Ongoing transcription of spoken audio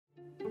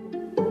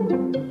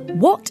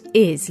What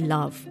is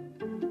love?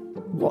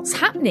 What's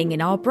happening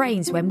in our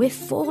brains when we're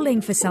falling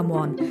for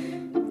someone?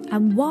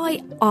 And why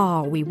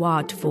are we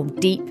wired to form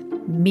deep,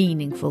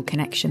 meaningful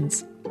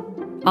connections?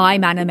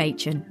 I'm Anna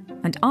Machin,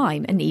 and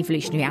I'm an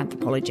evolutionary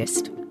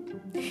anthropologist.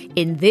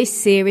 In this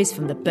series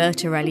from the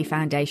Bertarelli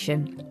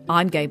Foundation,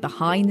 I'm going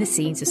behind the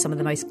scenes of some of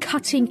the most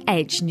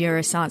cutting-edge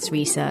neuroscience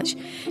research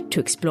to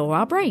explore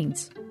our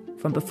brains,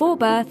 from before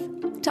birth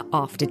to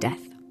after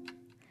death.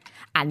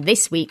 And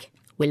this week,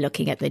 we're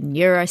looking at the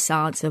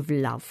neuroscience of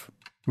love.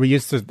 We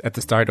used to, at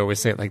the start, always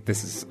say,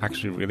 this is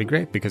actually really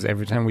great because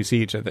every time we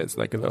see each other, it's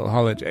like a little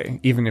holiday,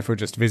 even if we're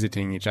just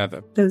visiting each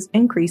other. Those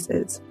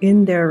increases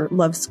in their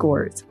love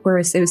scores were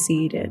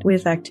associated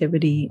with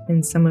activity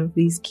in some of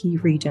these key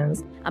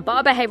regions. And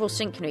biobehavioural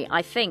synchrony,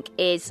 I think,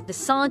 is the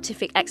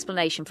scientific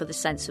explanation for the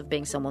sense of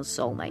being someone's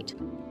soulmate.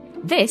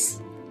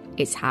 This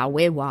is how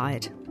we're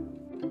wired.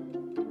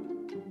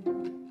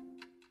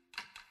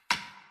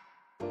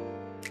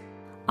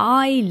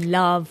 I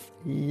love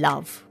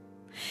love.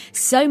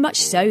 So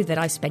much so that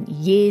I've spent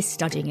years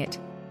studying it.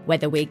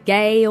 Whether we're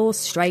gay or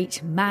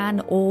straight, man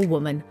or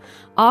woman,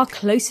 our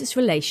closest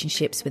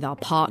relationships with our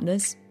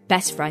partners,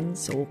 best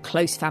friends or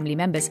close family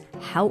members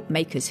help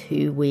make us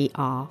who we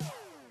are.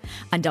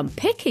 And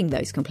unpicking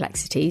those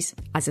complexities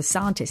as a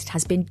scientist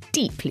has been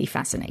deeply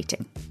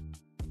fascinating.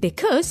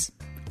 Because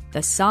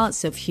the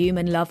science of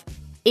human love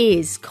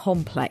is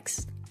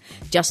complex,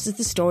 just as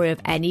the story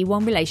of any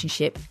one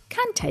relationship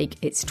can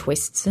take its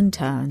twists and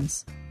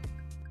turns.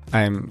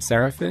 I'm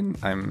Serafin,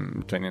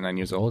 I'm 29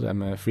 years old,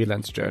 I'm a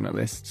freelance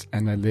journalist,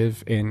 and I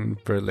live in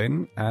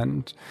Berlin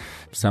and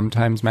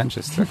sometimes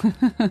Manchester.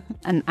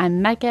 And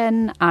I'm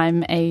Megan,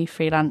 I'm a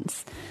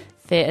freelance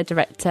theatre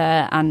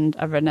director and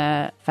I run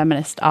a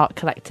feminist art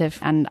collective,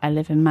 and I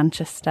live in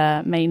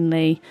Manchester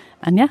mainly,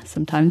 and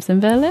sometimes in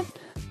Berlin.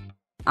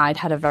 I'd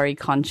had a very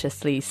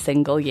consciously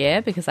single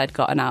year because I'd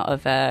gotten out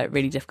of a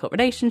really difficult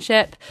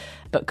relationship.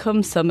 But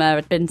come summer,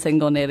 I'd been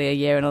single nearly a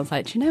year and I was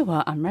like, do you know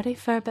what? I'm ready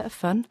for a bit of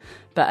fun.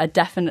 But I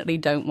definitely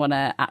don't want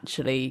to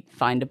actually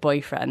find a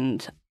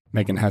boyfriend.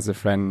 Megan has a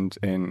friend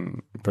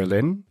in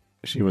Berlin.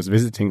 She was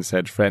visiting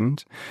said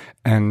friend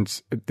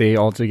and they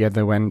all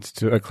together went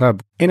to a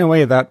club. In a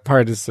way, that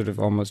part is sort of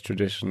almost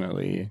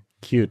traditionally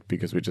cute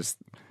because we just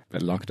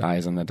locked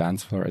eyes on the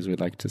dance floor, as we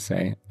like to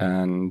say,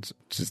 and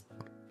just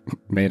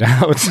made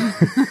out.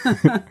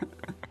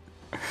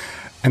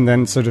 And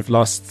then sort of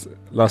lost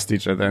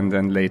each other. And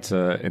then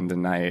later in the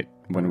night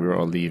when we were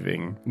all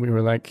leaving, we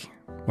were like,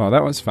 well,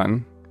 that was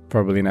fun,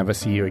 probably never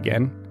see you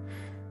again.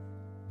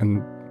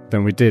 And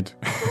then we did.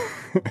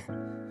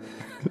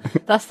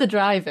 That's the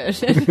dry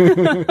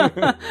version.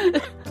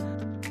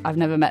 I've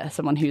never met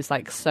someone who's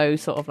so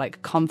sort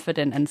of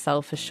confident and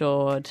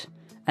self-assured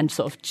and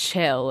sort of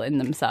chill in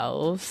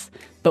themselves,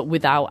 but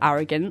without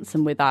arrogance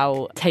and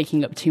without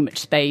taking up too much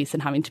space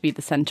and having to be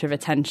the centre of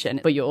attention,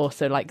 but you're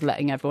also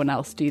letting everyone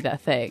else do their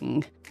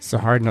thing. So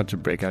hard not to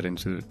break out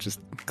into just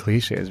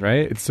cliches,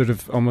 right? It's sort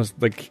of almost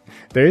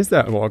there is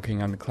that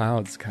walking on the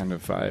clouds kind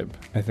of vibe,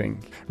 I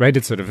think. Right?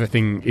 It's sort of a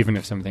thing, even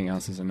if something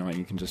else is annoying,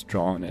 you can just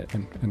draw on it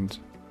and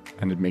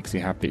it makes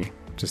you happy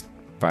just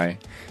by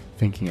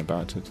thinking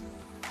about it.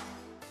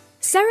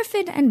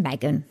 Serafin and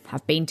Megan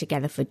have been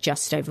together for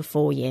just over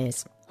 4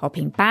 years,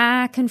 hopping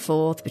back and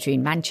forth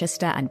between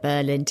Manchester and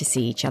Berlin to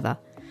see each other,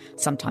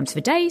 sometimes for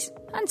days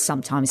and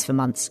sometimes for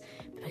months,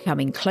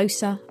 becoming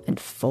closer and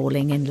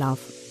falling in love.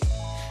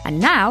 And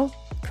now,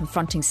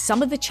 confronting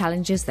some of the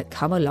challenges that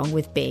come along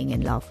with being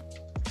in love.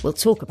 We'll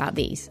talk about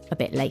these a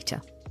bit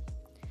later.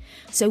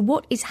 So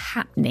what is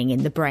happening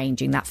in the brain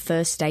during that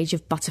first stage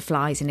of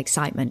butterflies and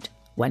excitement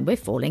when we're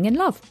falling in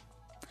love?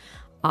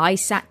 I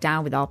sat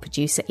down with our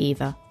producer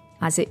Eva,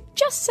 as it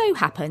just so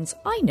happens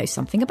I know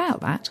something about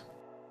that.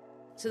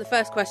 So the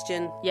first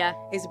question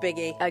is a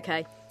biggie.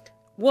 Okay.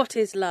 What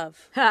is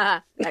love?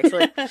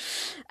 Excellent.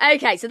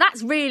 Okay, so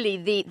that's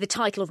really the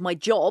title of my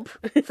job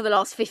for the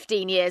last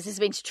 15 years has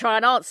been to try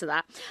and answer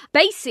that.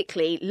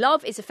 Basically,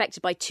 love is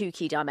affected by two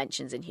key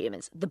dimensions in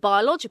humans. The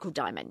biological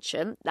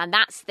dimension, and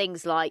that's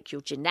things like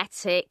your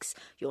genetics,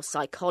 your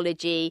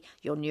psychology,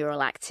 your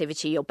neural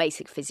activity, your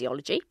basic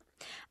physiology.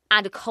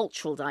 And a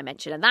cultural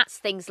dimension. And that's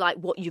things like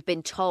what you've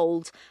been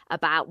told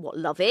about what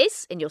love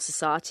is in your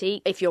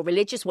society. If you're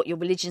religious, what your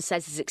religion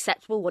says is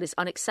acceptable, what is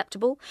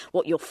unacceptable,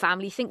 what your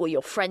family think, what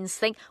your friends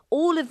think.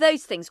 All of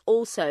those things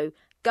also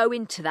go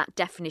into that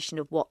definition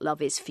of what love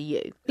is for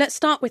you. Let's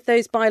start with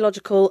those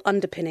biological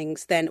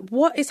underpinnings then.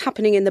 What is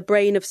happening in the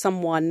brain of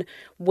someone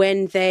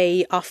when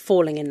they are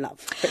falling in love,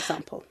 for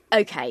example?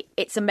 Okay,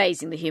 it's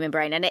amazing, the human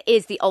brain, and it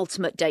is the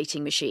ultimate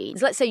dating machine.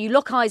 So let's say you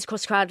lock eyes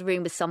across a crowded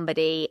room with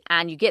somebody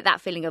and you get that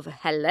feeling of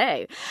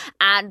hello.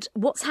 And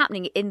what's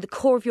happening in the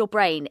core of your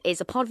brain is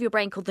a part of your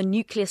brain called the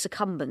nucleus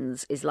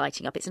accumbens is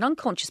lighting up. It's an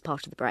unconscious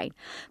part of the brain,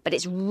 but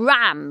it's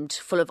rammed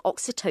full of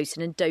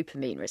oxytocin and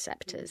dopamine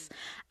receptors.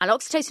 And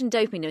oxytocin and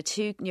dopamine are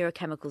two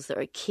neurochemicals that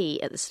are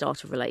key at the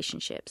start of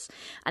relationships.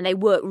 And they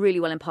work really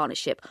well in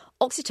partnership.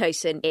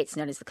 Oxytocin, it's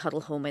known as the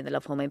cuddle hormone, the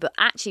love hormone, but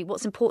actually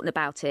what's important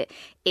about it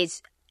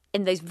is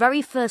in those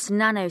very first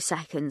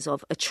nanoseconds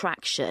of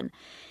attraction,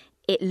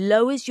 it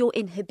lowers your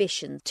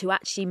inhibition to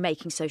actually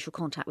making social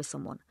contact with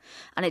someone.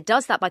 And it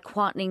does that by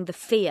quietening the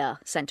fear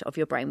centre of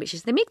your brain, which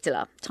is the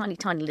amygdala, tiny,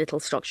 tiny little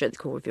structure at the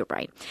core of your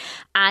brain.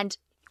 And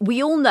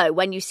we all know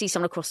when you see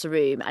someone across the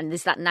room and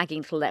there's that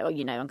nagging little, I'm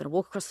going to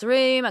walk across the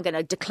room, I'm going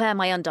to declare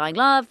my undying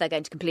love, they're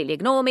going to completely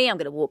ignore me, I'm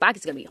going to walk back,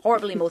 it's going to be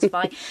horribly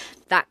mortifying.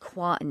 That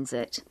quietens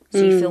it.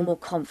 So you feel more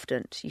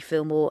confident, you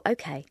feel more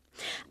okay.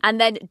 And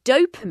then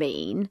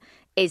dopamine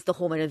is the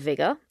hormone of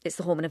vigour. It's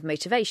the hormone of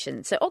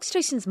motivation. So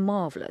oxytocin's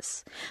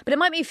marvellous, but it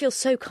might make you feel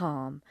so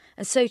calm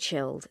and so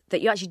chilled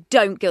that you actually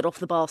don't get off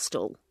the bar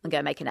stool and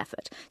go make an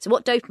effort. So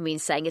what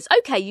dopamine's saying is,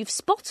 okay, you've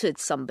spotted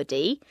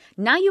somebody,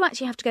 now you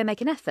actually have to go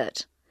make an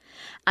effort.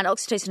 And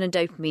oxytocin and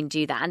dopamine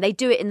do that. And they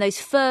do it in those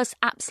first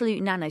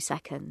absolute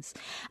nanoseconds.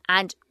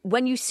 And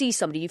when you see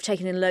somebody, you've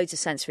taken in loads of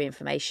sensory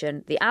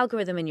information, the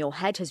algorithm in your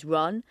head has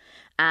run,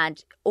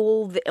 and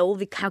all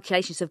the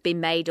calculations have been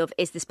made of,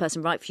 is this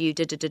person right for you,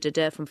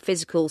 from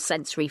physical,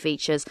 sensory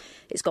features.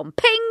 It's gone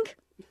ping.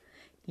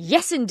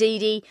 Yes,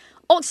 indeedy.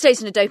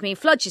 Oxytocin and dopamine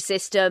floods your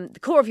system. The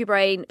core of your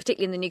brain,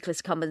 particularly in the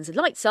nucleus accumbens,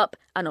 lights up,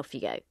 and off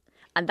you go.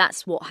 And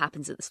that's what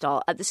happens at the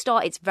start. At the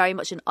start, it's very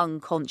much an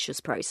unconscious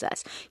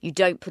process. You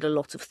don't put a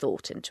lot of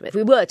thought into it. If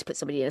we were to put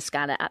somebody in a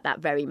scanner at that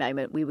very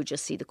moment, we would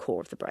just see the core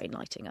of the brain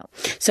lighting up.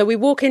 So we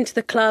walk into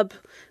the club,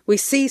 we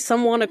see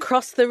someone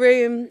across the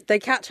room, they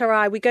catch our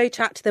eye, we go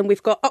chat to them,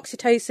 we've got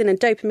oxytocin and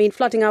dopamine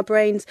flooding our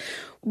brains.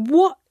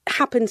 What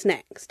happens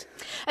next?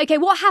 Okay,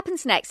 what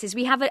happens next is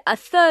we have a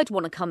third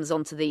one that comes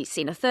onto the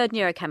scene, a third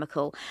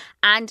neurochemical,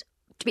 and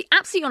to be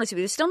absolutely honest with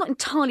you, we're still not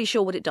entirely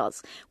sure what it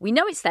does. We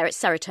know it's there.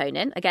 It's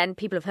serotonin. Again,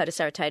 people have heard of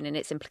serotonin.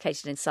 It's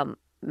implicated in some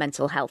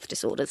mental health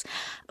disorders.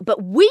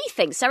 But we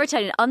think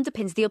serotonin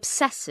underpins the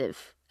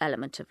obsessive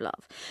element of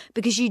love,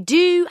 because you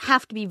do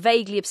have to be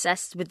vaguely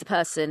obsessed with the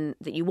person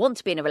that you want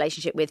to be in a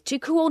relationship with to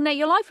coordinate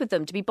your life with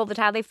them, to be bothered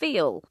how they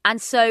feel. And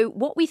so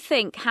what we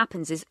think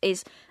happens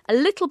is a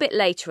little bit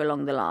later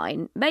along the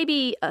line,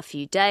 maybe a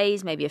few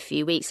days, maybe a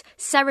few weeks,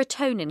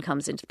 serotonin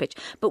comes into the picture.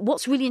 But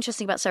what's really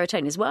interesting about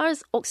serotonin is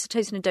whereas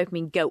oxytocin and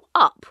dopamine go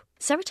up,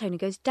 serotonin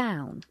goes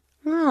down.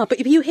 Ah,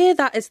 but you hear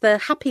that as the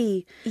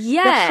happy...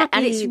 Yeah,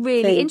 and it's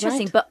really thing,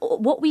 interesting. right? But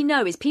what we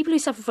know is people who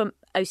suffer from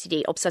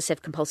OCD,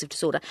 obsessive compulsive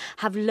disorder,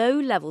 have low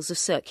levels of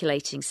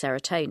circulating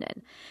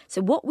serotonin.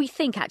 So what we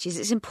think actually is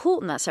it's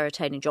important that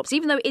serotonin drops,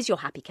 even though it is your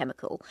happy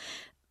chemical,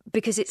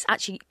 because it's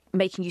actually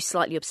making you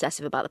slightly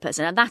obsessive about the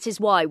person. And that is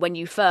why when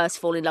you first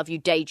fall in love, you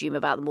daydream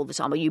about them all the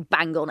time, or you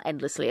bang on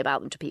endlessly about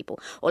them to people.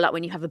 Or like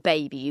when you have a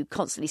baby, you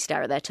constantly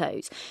stare at their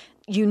toes.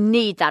 You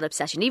need that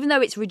obsession, even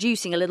though it's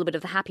reducing a little bit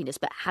of the happiness.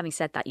 But having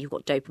said that, you've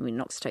got dopamine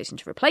and oxytocin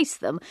to replace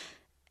them.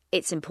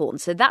 It's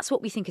important. So that's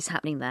what we think is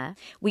happening there.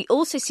 We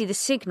also see the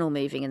signal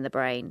moving in the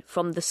brain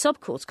from the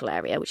subcortical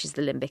area, which is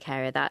the limbic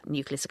area, that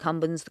nucleus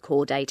accumbens, the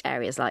caudate,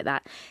 areas like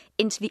that,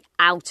 into the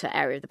outer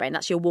area of the brain.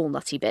 That's your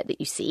walnutty bit that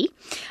you see.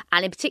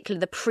 And in particular,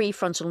 the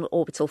prefrontal and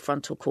orbital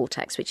frontal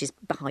cortex, which is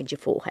behind your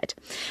forehead.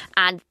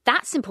 And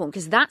that's important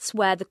because that's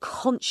where the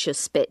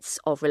conscious bits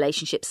of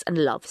relationships and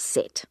love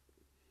sit.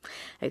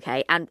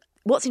 Okay, and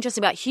what's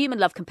interesting about human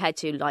love compared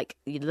to like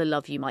the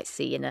love you might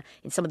see in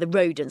some of the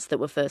rodents that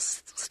were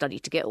first studied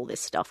to get all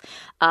this stuff,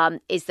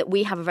 is that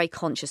we have a very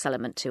conscious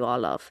element to our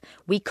love.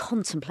 We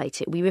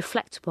contemplate it, we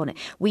reflect upon it,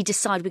 we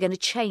decide we're going to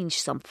change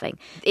something.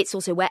 It's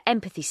also where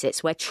empathy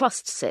sits, where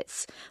trust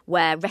sits,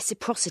 where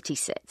reciprocity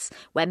sits,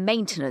 where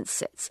maintenance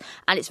sits.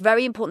 And it's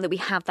very important that we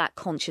have that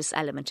conscious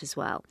element as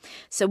well.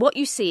 So what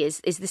you see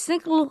is the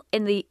signal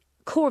in the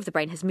core of the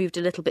brain has moved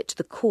a little bit to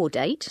the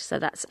caudate, so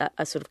that's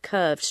a sort of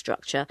curved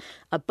structure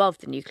above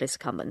the nucleus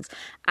accumbens,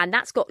 and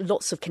that's got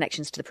lots of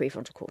connections to the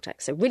prefrontal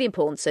cortex, so really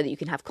important so that you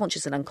can have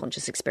conscious and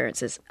unconscious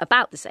experiences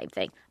about the same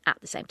thing at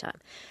the same time.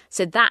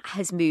 So that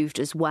has moved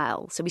as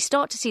well. So we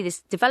start to see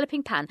this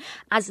developing pattern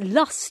as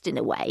lust in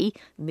a way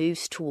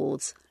moves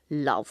towards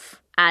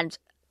love. And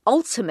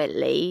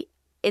ultimately,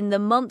 in the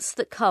months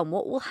that come,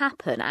 what will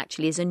happen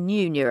actually is a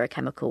new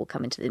neurochemical will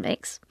come into the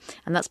mix,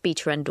 and that's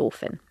beta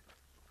endorphin.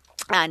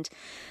 And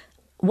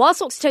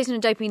whilst oxytocin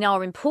and dopamine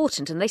are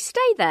important and they stay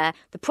there,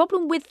 the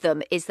problem with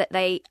them is that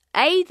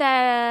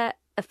their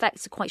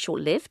effects are quite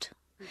short-lived,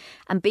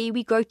 and B,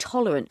 we grow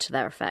tolerant to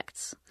their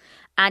effects.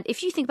 And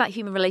if you think about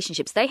human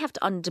relationships, they have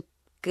to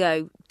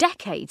undergo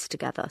decades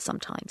together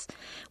sometimes.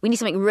 We need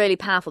something really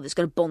powerful that's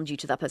going to bond you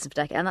to that person for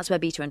decades, and that's where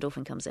beta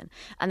endorphin comes in.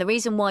 And the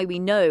reason why we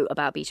know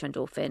about beta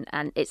endorphin,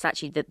 and it's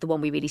actually the one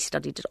we really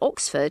studied at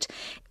Oxford,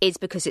 is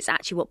because it's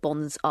actually what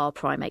bonds our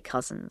primate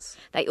cousins.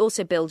 They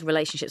also build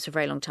relationships for a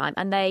very long time,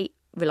 and they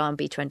rely on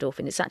beta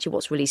endorphin. It's actually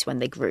what's released when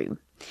they groom.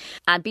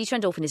 And beta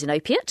endorphin is an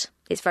opiate.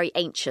 It's very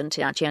ancient.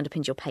 It actually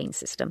underpins your pain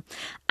system.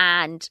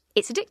 And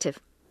it's addictive.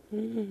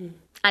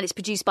 And it's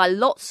produced by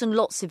lots and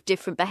lots of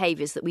different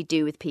behaviours that we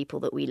do with people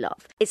that we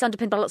love. It's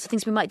underpinned by lots of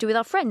things we might do with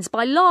our friends,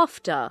 by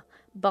laughter,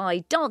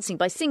 by dancing,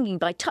 by singing,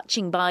 by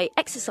touching, by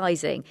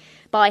exercising,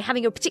 by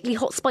having a particularly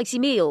hot, spicy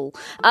meal.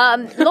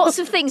 Lots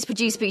of things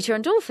produce beta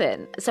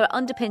endorphin. So it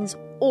underpins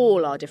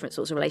all our different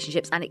sorts of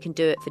relationships, and it can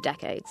do it for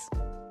decades.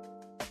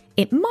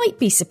 It might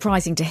be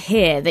surprising to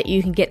hear that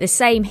you can get the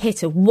same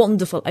hit of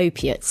wonderful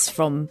opiates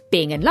from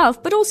being in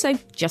love, but also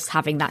just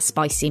having that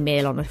spicy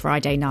meal on a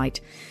Friday night.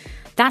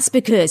 That's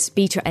because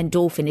beta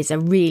endorphin is a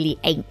really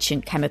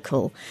ancient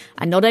chemical,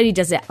 and not only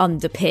does it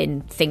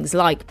underpin things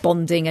like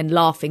bonding and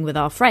laughing with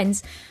our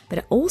friends, but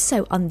it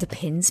also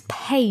underpins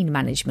pain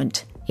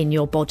management in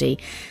your body,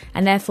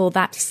 and therefore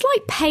that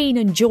slight pain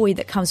and joy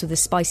that comes with a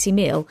spicy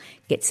meal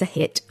gets a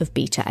hit of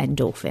beta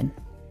endorphin.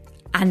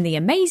 And the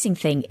amazing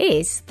thing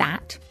is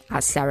that,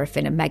 as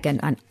Serafin and Megan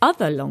and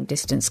other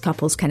long-distance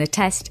couples can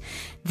attest,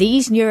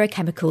 these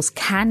neurochemicals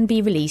can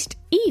be released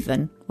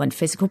even when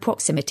physical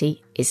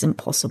proximity isn't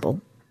possible.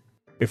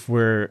 If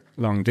we're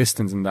long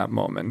distance in that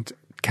moment,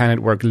 can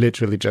it work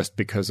literally just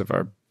because of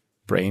our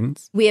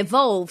brains? We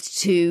evolved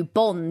to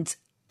bond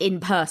in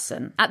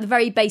person. At the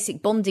very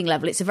basic bonding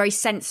level, it's a very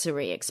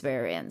sensory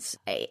experience.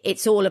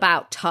 It's all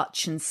about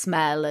touch and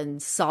smell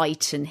and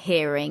sight and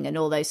hearing and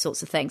all those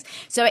sorts of things.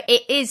 So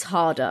it is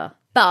harder.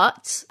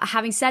 But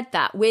having said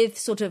that, we're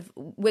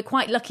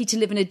quite lucky to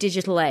live in a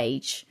digital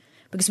age,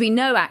 because we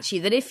know actually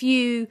that if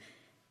you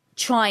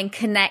try and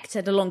connect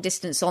at a long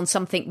distance on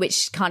something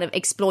which kind of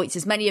exploits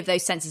as many of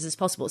those senses as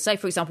possible. So,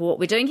 for example, what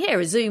we're doing here,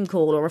 a Zoom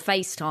call or a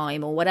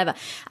FaceTime or whatever,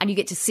 and you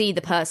get to see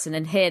the person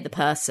and hear the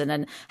person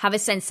and have a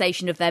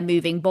sensation of their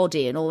moving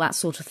body and all that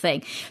sort of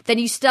thing, then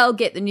you still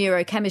get the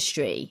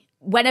neurochemistry.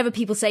 Whenever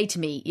people say to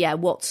me,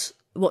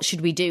 what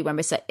should we do when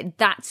we're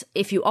that,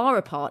 if you are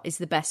apart, is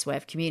the best way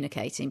of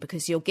communicating,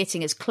 because you're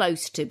getting as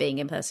close to being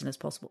in person as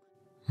possible.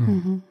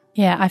 Mm-hmm.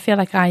 Yeah, I feel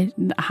like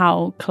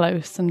how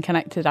close and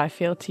connected I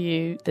feel to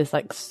you, there's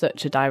like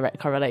such a direct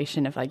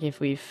correlation of like if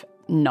we've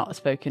not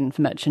spoken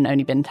for much and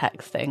only been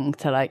texting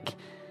to like,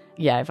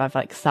 yeah, if I've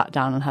like sat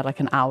down and had like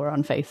an hour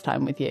on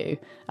FaceTime with you,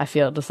 I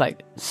feel just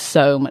like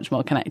so much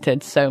more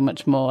connected, so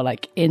much more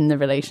like in the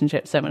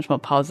relationship, so much more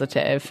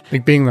positive.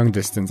 Like being long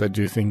distance, I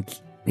do think,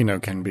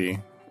 can be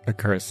a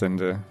curse and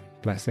a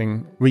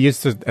blessing. We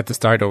used to, at the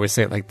start, always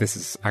say like, this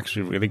is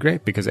actually really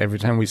great because every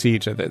time we see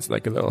each other, it's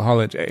like a little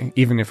holiday,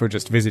 even if we're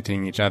just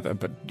visiting each other.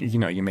 But,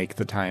 you make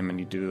the time and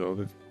you do all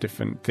the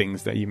different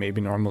things that you maybe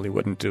normally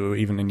wouldn't do,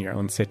 even in your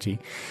own city.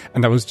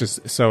 And that was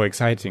just so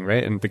exciting,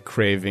 right? And the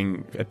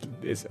craving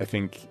is, I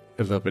think,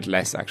 a little bit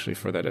less actually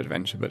for that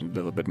adventure, but a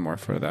little bit more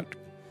for that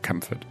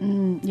comfort.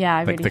 Yeah, I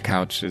like really... the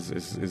couch is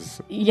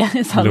it's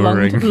a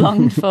luring.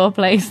 longed for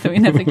place that we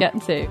never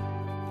get to.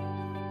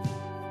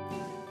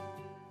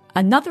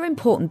 Another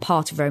important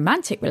part of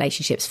romantic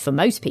relationships for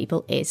most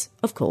people is,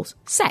 of course,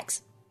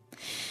 sex.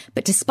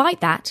 But despite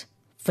that,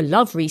 for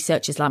love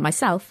researchers like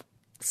myself,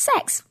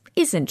 sex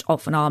isn't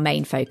often our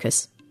main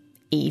focus.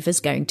 Eva's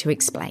going to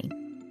explain.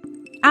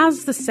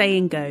 As the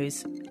saying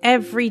goes,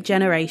 every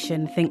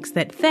generation thinks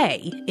that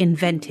they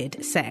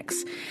invented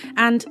sex,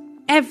 and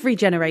every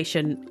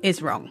generation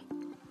is wrong.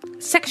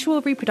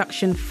 Sexual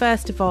reproduction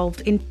first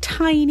evolved in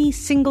tiny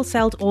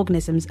single-celled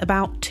organisms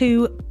about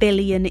 2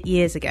 billion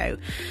years ago.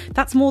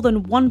 That's more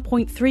than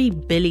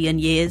 1.3 billion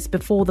years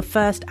before the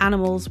first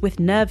animals with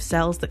nerve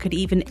cells that could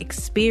even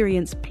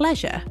experience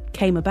pleasure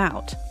came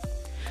about.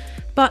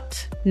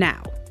 But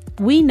now,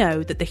 we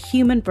know that the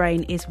human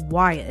brain is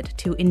wired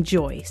to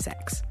enjoy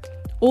sex.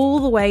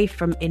 All the way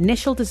from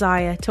initial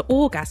desire to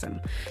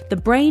orgasm, the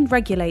brain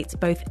regulates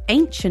both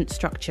ancient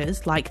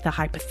structures like the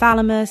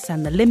hypothalamus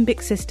and the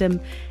limbic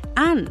system,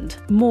 and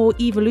more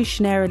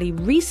evolutionarily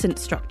recent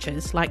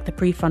structures like the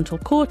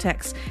prefrontal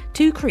cortex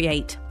to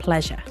create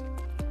pleasure.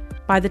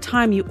 By the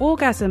time you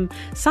orgasm,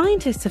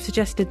 scientists have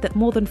suggested that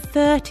more than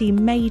 30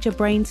 major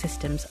brain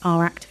systems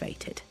are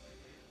activated.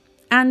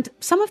 And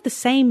some of the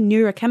same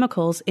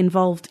neurochemicals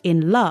involved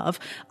in love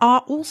are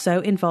also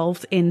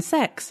involved in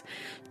sex.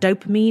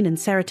 Dopamine and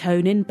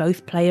serotonin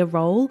both play a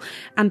role,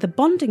 and the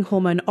bonding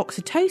hormone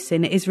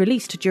oxytocin is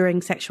released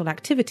during sexual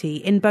activity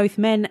in both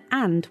men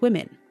and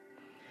women.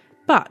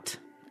 But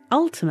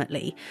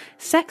ultimately,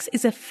 sex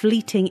is a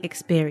fleeting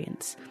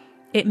experience.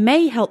 It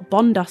may help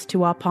bond us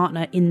to our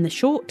partner in the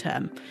short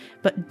term,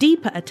 but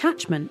deeper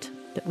attachment,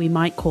 that we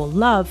might call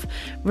love,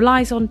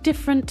 relies on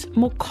different,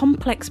 more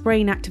complex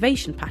brain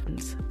activation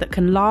patterns that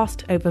can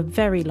last over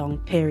very long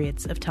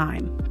periods of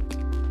time.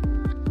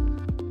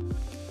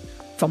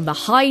 From the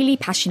highly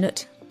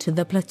passionate to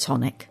the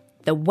platonic,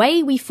 the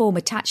way we form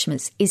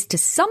attachments is to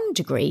some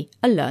degree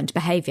a learned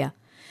behaviour,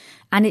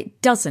 and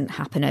it doesn't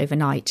happen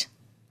overnight.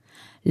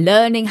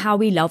 Learning how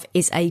we love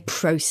is a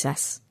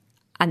process,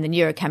 and the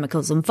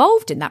neurochemicals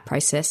involved in that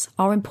process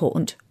are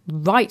important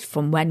right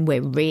from when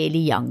we're really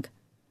young.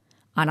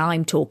 And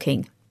I'm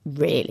talking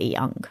really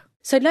young.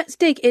 So let's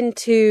dig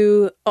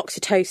into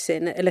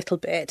oxytocin a little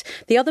bit.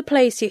 The other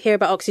place you hear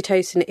about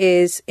oxytocin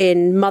is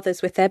in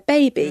mothers with their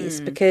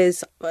babies,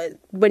 because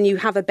when you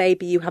have a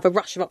baby, you have a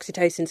rush of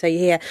oxytocin, so you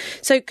hear.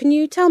 So can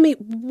you tell me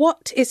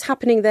what is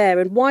happening there,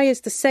 and why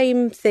is the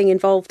same thing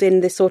involved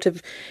in this sort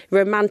of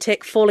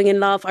romantic falling in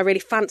love, I really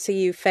fancy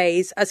you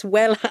phase, as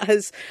well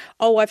as,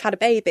 oh, I've had a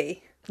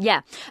baby?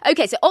 Yeah.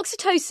 Okay, so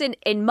oxytocin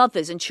in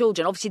mothers and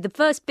children, obviously the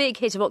first big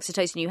hit of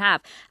oxytocin you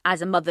have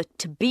as a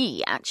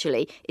mother-to-be,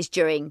 actually, is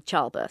during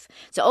childbirth.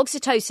 So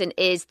oxytocin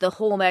is the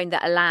hormone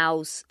that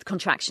allows the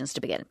contractions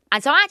to begin.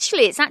 And so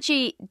actually, it's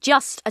actually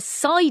just a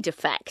side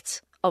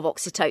effect of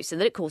oxytocin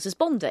that it causes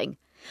bonding.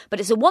 But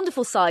it's a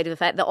wonderful side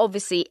effect that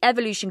obviously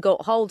evolution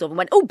got hold of and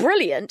went, oh,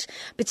 brilliant,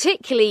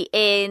 particularly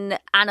in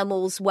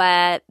animals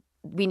where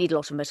we need a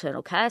lot of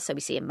maternal care, so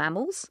we see in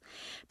mammals,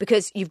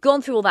 because you've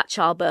gone through all that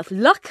childbirth.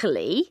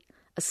 Luckily,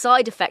 a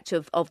side effect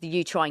of the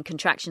uterine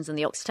contractions and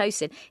the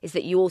oxytocin is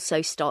that you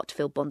also start to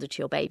feel bonded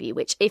to your baby,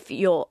 which if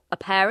you're a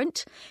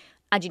parent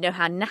and you know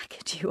how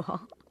knackered you are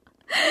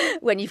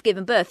when you've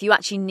given birth, you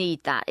actually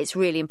need that. It's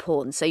really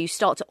important. So you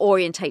start to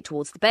orientate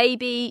towards the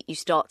baby, you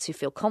start to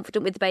feel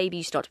confident with the baby,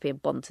 you start to be in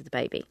bond to the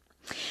baby.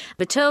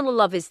 Maternal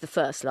love is the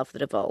first love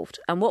that evolved.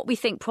 And what we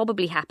think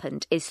probably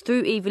happened is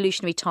through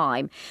evolutionary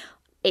time,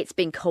 it's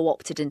been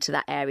co-opted into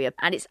that area.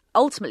 And it's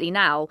ultimately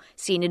now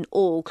seen in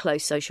all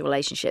close social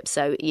relationships.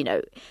 So, you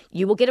know,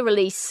 you will get a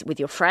release with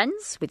your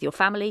friends, with your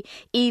family.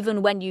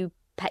 Even when you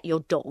pet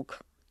your dog,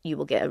 you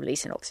will get a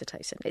release in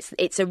oxytocin.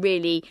 It's a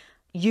really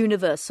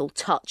universal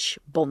touch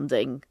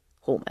bonding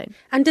hormone.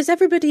 And does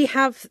everybody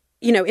have,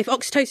 you know, if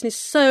oxytocin is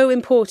so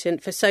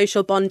important for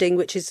social bonding,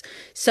 which is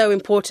so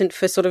important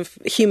for sort of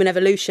human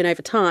evolution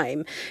over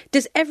time,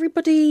 does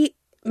everybody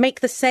make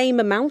the same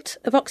amount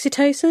of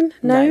oxytocin?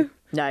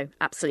 No,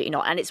 absolutely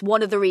not. And it's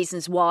one of the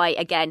reasons why,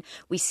 again,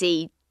 we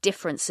see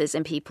differences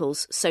in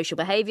people's social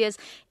behaviours,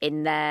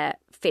 in their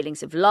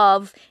feelings of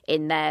love,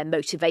 in their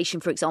motivation,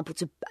 for example,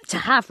 to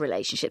have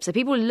relationships. So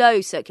people with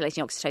low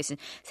circulating oxytocin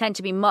tend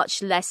to be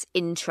much less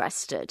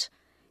interested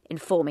in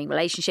forming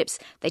relationships.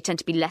 They tend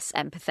to be less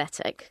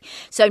empathetic.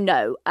 So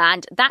no,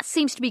 and that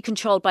seems to be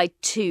controlled by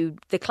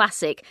the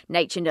classic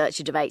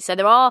nature-nurture debate. So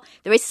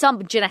there is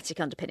some genetic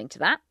underpinning to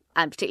that.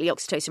 And particularly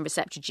oxytocin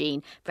receptor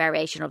gene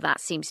variation of that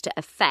seems to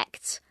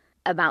affect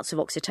amounts of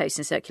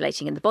oxytocin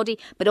circulating in the body,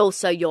 but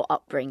also your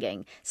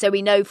upbringing. So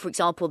we know, for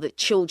example, that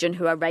children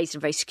who are raised in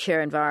very secure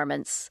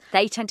environments,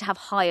 they tend to have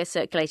higher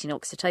circulating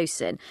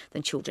oxytocin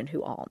than children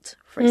who aren't,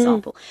 for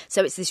example.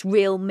 So it's this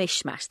real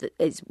mishmash that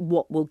is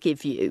what will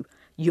give you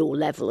your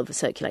level of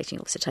circulating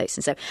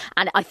oxytocin. So,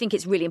 and I think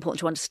it's really important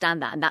to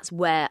understand that, and that's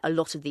where a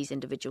lot of these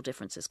individual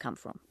differences come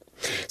from.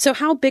 So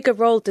how big a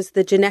role does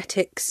the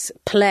genetics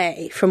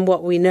play, from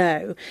what we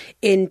know,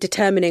 in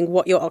determining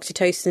what your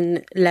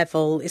oxytocin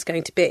level is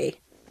going to be?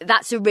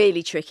 That's a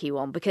really tricky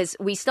one, because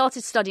we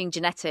started studying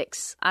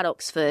genetics at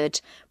Oxford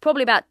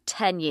probably about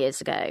 10 years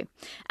ago.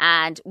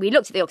 And we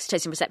looked at the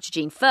oxytocin receptor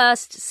gene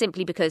first,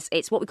 simply because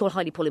it's what we call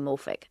highly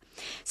polymorphic.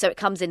 So it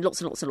comes in lots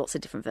and lots and lots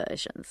of different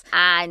versions.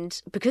 And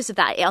because of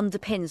that, it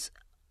underpins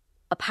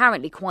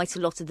apparently quite a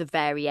lot of the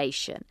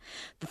variation.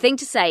 The thing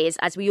to say is,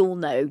 as we all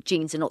know,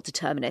 genes are not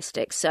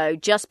deterministic. So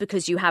just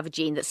because you have a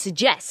gene that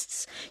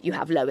suggests you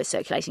have lower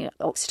circulating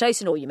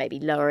oxytocin, or you may be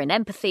lower in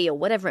empathy, or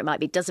whatever it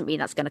might be, doesn't mean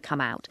that's going to come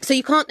out. So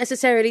you can't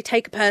necessarily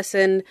take a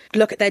person,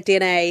 look at their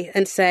DNA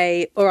and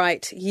say, all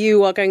right,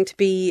 you are going to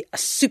be a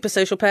super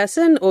social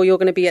person, or you're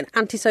going to be an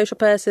antisocial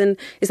person.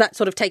 Is that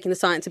sort of taking the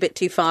science a bit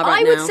too far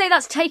right now? I would say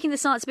that's taking the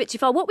science a bit too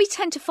far. What we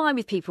tend to find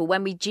with people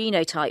when we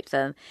genotype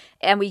them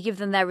and we give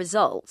them their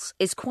results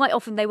is quite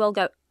often they will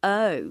go,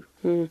 oh.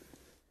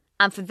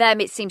 And for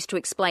them, it seems to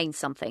explain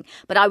something.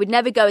 But I would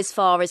never go as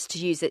far as to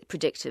use it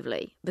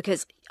predictively,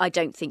 because I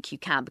don't think you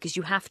can, because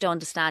you have to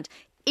understand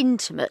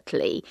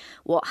intimately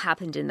what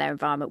happened in their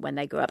environment when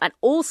they grew up. And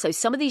also,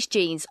 some of these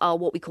genes are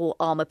what we call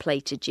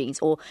armour-plated genes,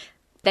 or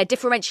they're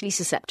differentially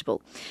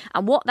susceptible.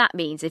 And what that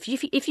means, if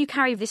you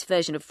carry this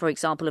version of, for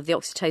example, of the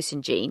oxytocin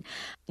gene,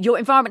 your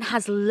environment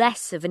has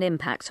less of an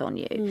impact on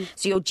you.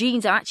 So your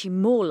genes are actually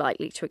more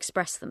likely to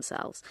express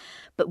themselves.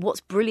 But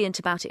what's brilliant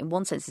about it in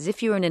one sense is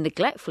if you're in a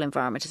neglectful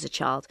environment as a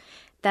child,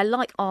 they're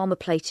like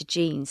armour-plated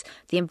genes.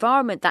 The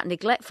environment, that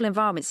neglectful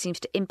environment, seems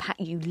to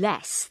impact you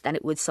less than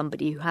it would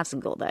somebody who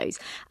hasn't got those.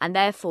 And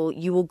therefore,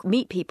 you will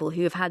meet people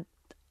who have had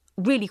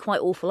really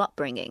quite awful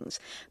upbringings,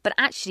 but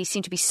actually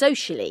seem to be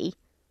socially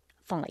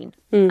fine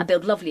and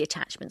build lovely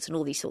attachments and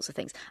all these sorts of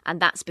things. And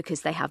that's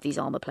because they have these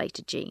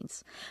armour-plated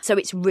genes. So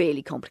it's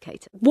really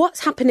complicated. What's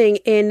happening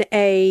in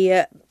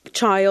a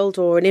child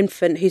or an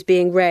infant who's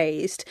being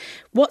raised?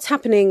 What's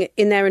happening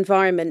in their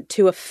environment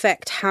to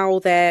affect how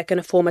they're going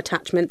to form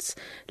attachments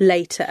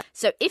later?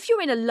 So if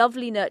you're in a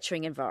lovely,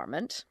 nurturing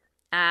environment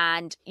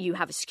and you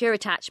have a secure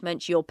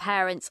attachment, your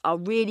parents are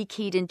really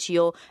keyed into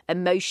your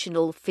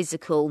emotional,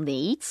 physical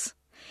needs,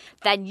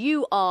 then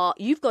you've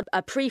got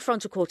a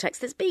prefrontal cortex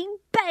that's being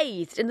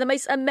bathed in the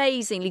most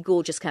amazingly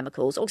gorgeous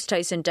chemicals,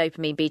 oxytocin,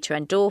 dopamine, beta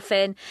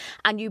endorphin,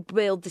 and you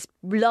build this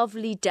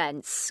lovely,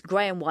 dense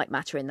grey and white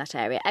matter in that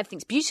area.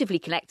 Everything's beautifully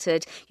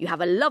connected. You have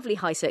a lovely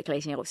high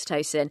circulating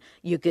oxytocin.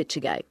 You're good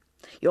to go.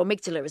 Your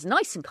amygdala is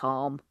nice and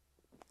calm.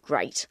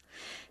 Great.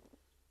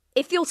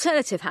 If the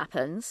alternative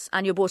happens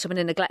and you're brought up in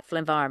a neglectful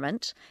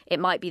environment,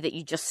 it might be that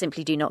you just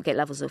simply do not get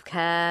levels of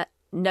care.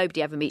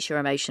 Nobody ever meets your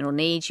emotional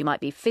needs. You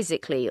might be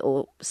physically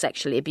or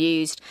sexually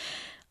abused.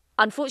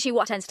 Unfortunately,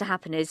 what tends to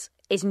happen is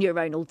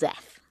neuronal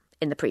death.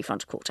 in the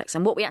prefrontal cortex.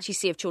 And what we actually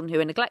see of children who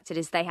are neglected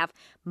is they have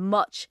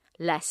much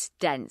less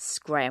dense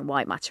grey and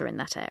white matter in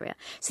that area.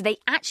 So they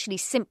actually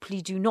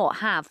simply do not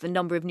have the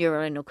number of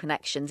neuronal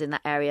connections in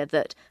that area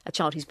that a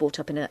child who's brought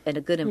up in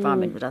a good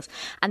environment does.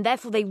 And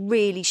therefore they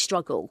really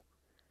struggle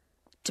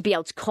to be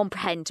able to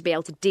comprehend, to be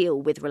able to deal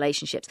with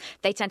relationships.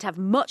 They tend to have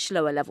much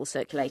lower level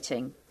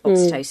circulating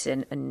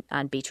oxytocin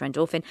and beta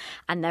endorphin,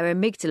 and their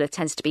amygdala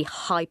tends to be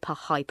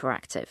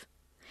hyperactive.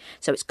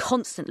 So it's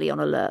constantly on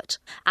alert.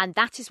 And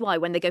that is why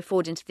when they go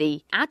forward into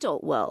the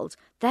adult world,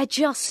 they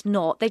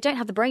don't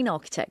have the brain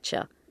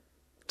architecture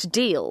to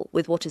deal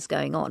with what is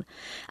going on.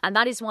 And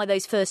that is why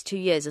those first 2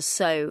 years are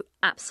so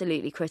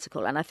absolutely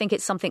critical. And I think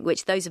it's something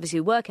which those of us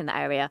who work in that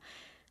area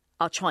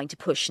are trying to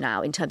push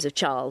now in terms of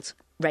child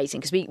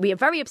raising, because we are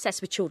very obsessed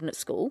with children at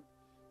school.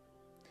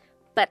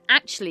 But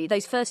actually,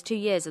 those first 2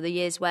 years are the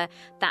years where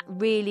that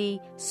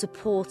really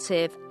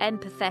supportive,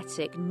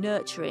 empathetic,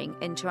 nurturing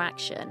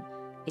interaction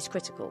is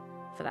critical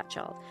for that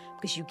child,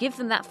 because you give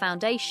them that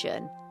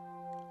foundation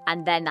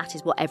and then that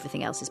is what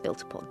everything else is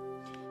built upon.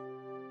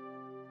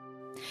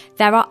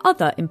 There are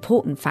other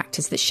important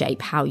factors that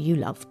shape how you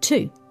love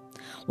too.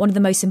 One of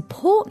the most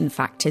important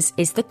factors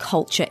is the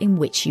culture in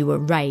which you were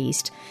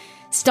raised.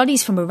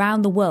 Studies from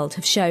around the world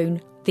have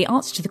shown the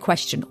answer to the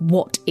question,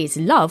 what is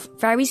love,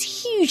 varies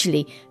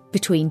hugely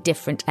between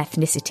different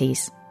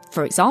ethnicities.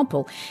 For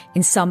example,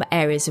 in some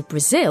areas of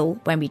Brazil,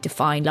 when we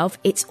define love,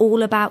 it's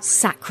all about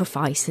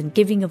sacrifice and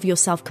giving of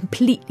yourself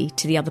completely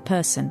to the other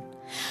person.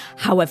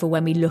 However,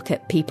 when we look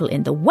at people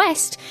in the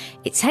West,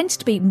 it tends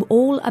to be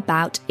all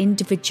about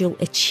individual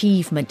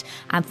achievement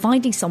and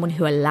finding someone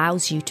who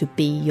allows you to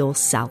be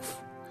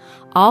yourself.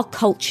 Our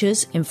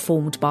cultures,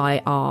 informed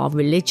by our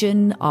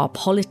religion, our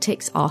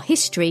politics, our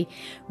history,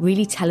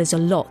 really tell us a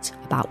lot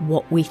about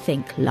what we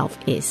think love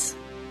is.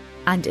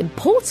 And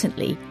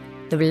importantly,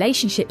 the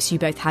relationships you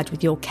both had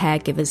with your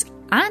caregivers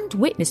and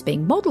witness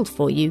being modelled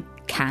for you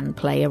can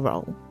play a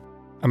role.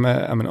 I'm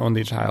an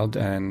only child,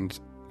 and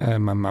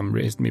my mum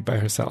raised me by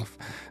herself.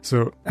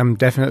 So I'm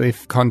definitely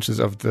conscious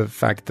of the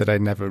fact that I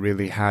never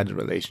really had a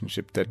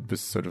relationship that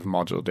was sort of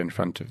modelled in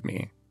front of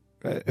me,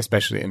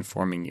 especially in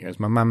forming years.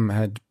 My mum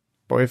had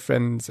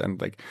boyfriends,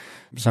 and like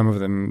some of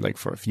them like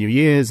for a few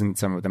years, and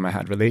some of them I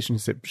had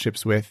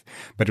relationships with,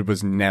 but it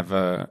was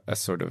never a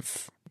sort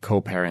of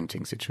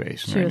co-parenting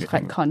situation. She was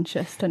quite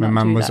conscious to my not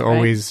mum do was that,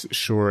 always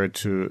sure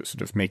to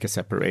sort of make a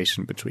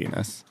separation between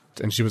us,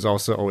 and she was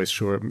also always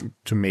sure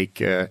to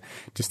make a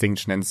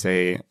distinction and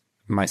say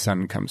my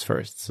son comes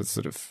first.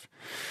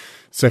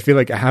 So I feel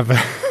like I have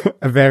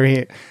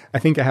I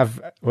think I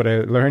have what I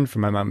learned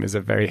from my mum is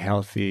a very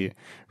healthy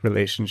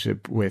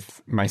relationship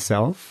with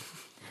myself.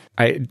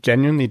 I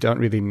genuinely don't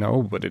really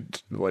know what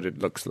it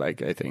looks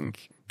like, I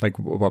think. Like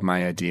what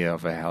my idea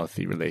of a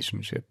healthy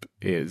relationship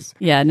is.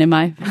 Yeah, no,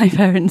 my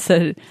parents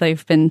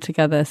they've been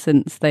together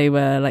since they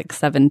were like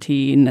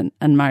 17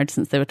 and married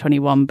since they were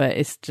 21, but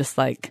it's just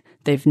like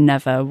they've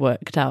never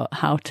worked out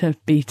how to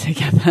be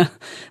together.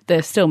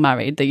 They're still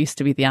married. There used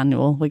to be the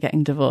annual we're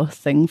getting divorced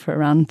thing for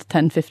around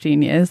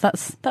 10-15 years.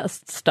 That's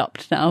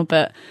stopped now,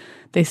 but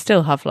they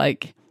still have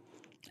like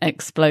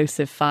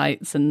explosive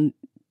fights and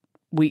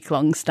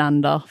week-long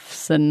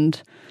standoffs,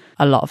 and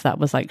a lot of that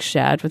was like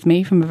shared with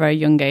me from a very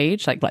young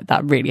age. Like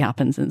that really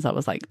happened since I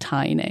was like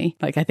tiny.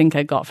 Like I think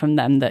I got from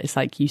them that it's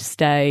like you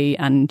stay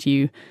and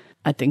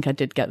I think I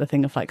did get the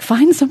thing of like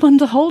find someone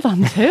to hold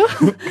on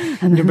to.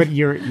 And yeah, but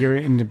you're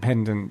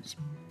independent,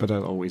 but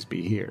I'll always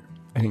be here.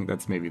 I think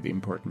that's maybe the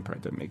important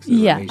part that makes the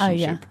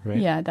relationship, right?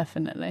 Yeah,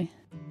 definitely.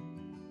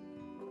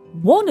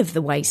 One of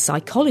the ways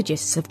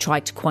psychologists have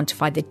tried to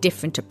quantify the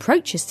different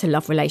approaches to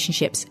love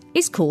relationships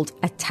is called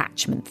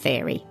attachment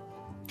theory.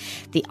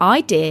 The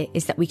idea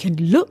is that we can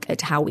look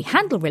at how we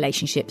handle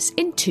relationships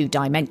in 2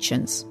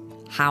 dimensions: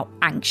 how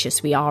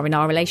anxious we are in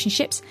our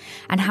relationships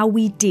and how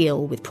we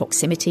deal with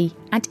proximity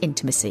and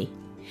intimacy.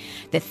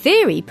 The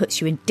theory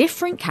puts you in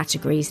different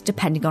categories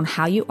depending on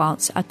how you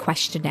answer a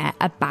questionnaire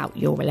about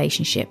your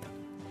relationship,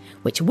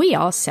 which we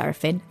asked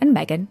Serafin and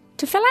Megan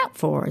to fill out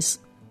for us.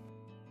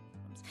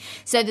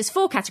 So there's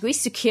 4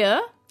 categories.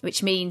 Secure,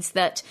 which means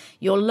that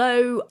you're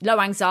low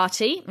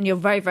anxiety and you're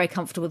very, very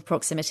comfortable with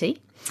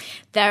proximity.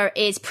 There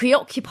is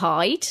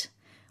preoccupied,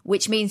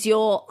 which means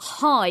you're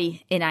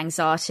high in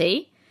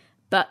anxiety,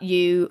 but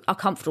you are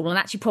comfortable and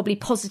actually probably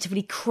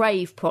positively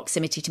crave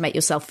proximity to make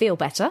yourself feel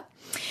better.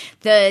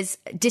 There's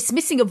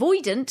dismissing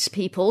avoidant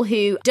people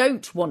who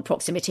don't want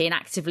proximity and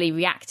actively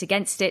react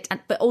against it,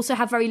 but also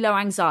have very low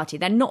anxiety.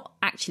 They're not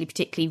actually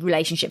particularly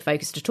relationship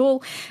focused at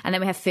all. And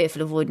then we have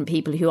fearful avoidant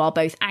people who are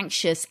both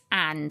anxious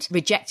and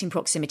rejecting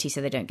proximity so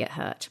they don't get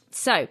hurt.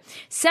 So,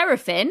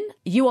 Serafin,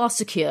 you are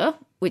secure,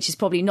 which is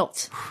probably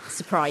not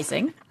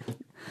surprising.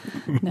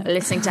 No.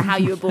 Listening to how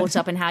you were brought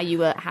up and how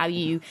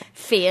you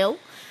feel.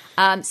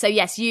 So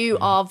yes, you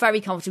are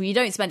very comfortable. You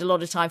don't spend a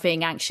lot of time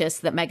feeling anxious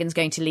that Megan's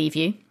going to leave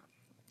you.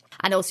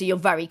 And also you're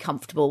very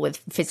comfortable with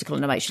physical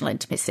and emotional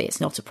intimacy. It's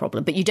not a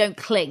problem. But you don't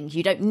cling.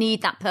 You don't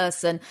need that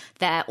person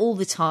there all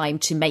the time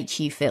to make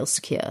you feel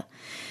secure.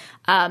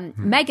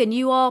 Megan,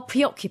 you are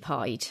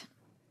preoccupied.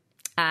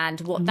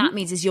 And what that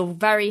means is you're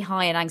very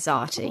high in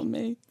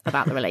anxiety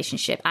about the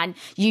relationship. And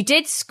you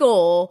did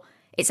score,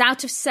 it's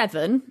out of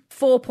 7,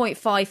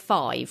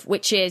 4.55,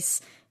 which is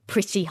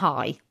pretty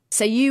high.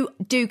 So you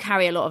do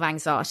carry a lot of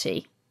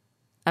anxiety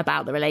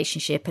about the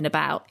relationship and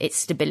about its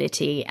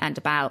stability and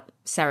about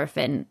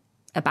Seraphine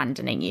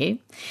abandoning you.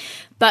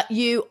 But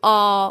you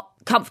are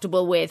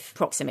comfortable with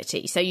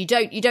proximity. So you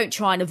don't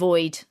try and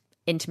avoid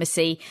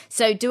intimacy.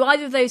 So do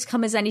either of those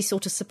come as any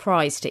sort of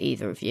surprise to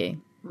either of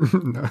you?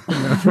 No.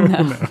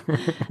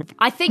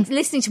 I think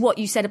listening to what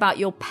you said about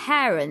your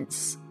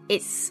parents,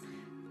 it's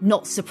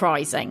not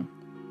surprising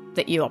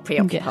that you are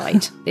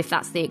preoccupied, if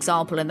that's the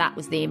example and that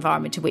was the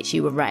environment to which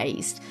you were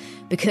raised,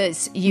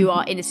 because you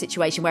are in a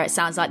situation where it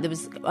sounds like there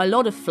was a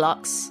lot of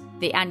flux,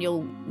 the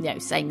annual,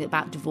 saying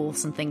about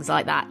divorce and things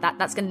like that,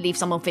 that's going to leave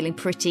someone feeling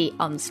pretty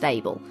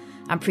unstable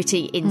and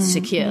pretty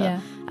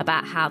insecure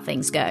about how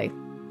things go.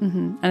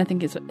 Mm-hmm. And I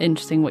think it's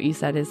interesting what you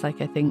said is I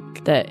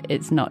think that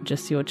it's not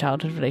just your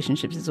childhood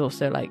relationships, it's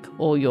also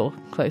all your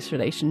close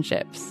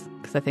relationships,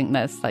 because I think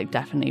there's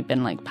definitely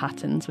been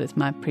patterns with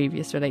my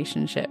previous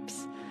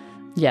relationships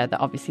that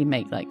obviously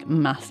make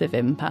massive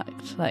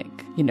impact.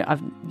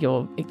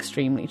 You're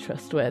extremely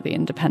trustworthy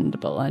and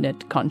dependable, and I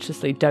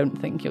consciously don't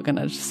think you're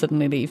gonna just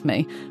suddenly leave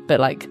me, but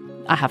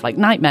I have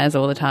nightmares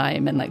all the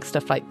time and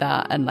stuff like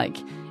that, and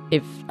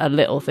if a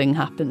little thing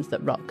happens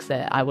that rocks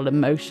it, I will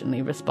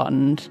emotionally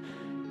respond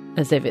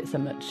as if it's a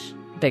much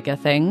bigger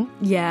thing.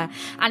 Yeah,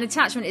 and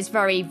attachment is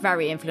very,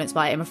 very influenced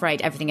by, I'm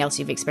afraid, everything else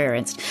you've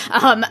experienced,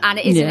 and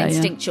it is an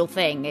instinctual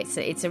thing.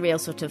 It's a real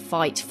sort of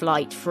fight,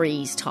 flight,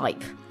 freeze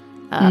type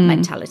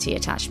mentality,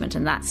 attachment,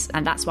 and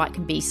that's why it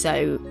can be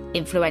so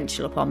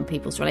influential upon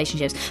people's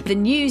relationships. But the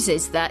news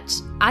is that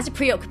as a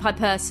preoccupied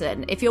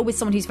person, if you're with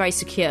someone who's very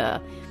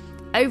secure,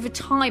 over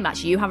time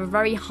actually you have a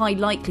very high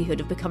likelihood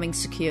of becoming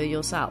secure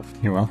yourself.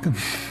 You're welcome.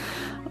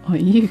 Oh,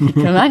 you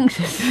become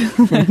anxious.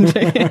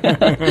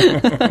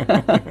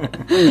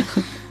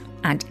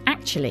 And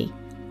actually,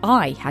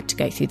 I had to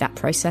go through that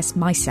process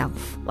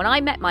myself. When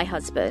I met my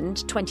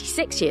husband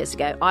 26 years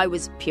ago, I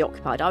was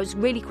preoccupied. I was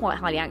really quite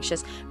highly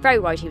anxious, very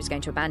worried he was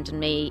going to abandon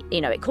me.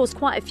 It caused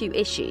quite a few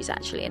issues,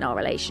 actually, in our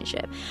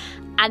relationship.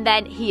 And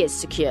then he is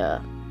secure.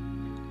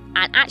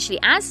 And actually,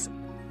 as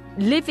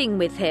living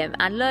with him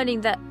and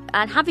learning that,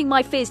 and having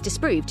my fears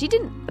disproved, he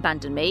didn't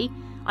abandon me.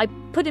 I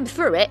put him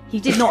through it.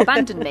 He did not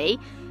abandon me,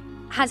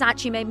 has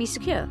actually made me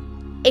secure.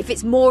 If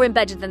it's more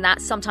embedded than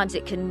that, sometimes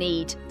it can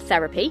need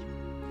therapy.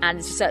 And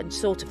there's a certain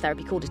sort of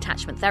therapy called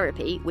attachment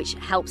therapy, which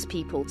helps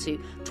people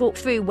to talk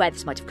through where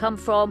this might have come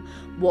from,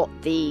 what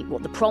the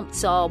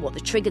prompts are, what the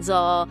triggers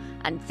are,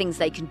 and things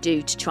they can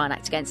do to try and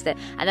act against it.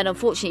 And then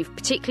unfortunately,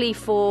 particularly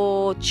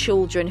for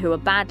children who are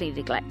badly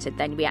neglected,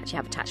 then we actually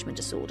have attachment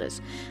disorders.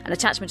 And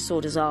attachment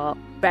disorders are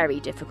very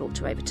difficult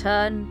to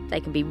overturn. They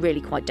can be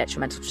really quite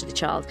detrimental to the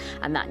child,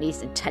 and that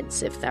needs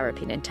intensive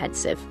therapy and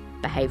intensive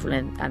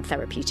behavioural and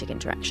therapeutic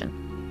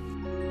interaction.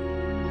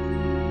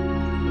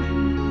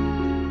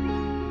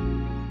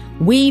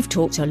 We've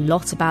talked a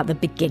lot about the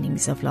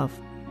beginnings of love.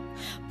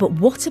 But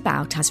what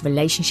about as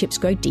relationships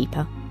grow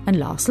deeper and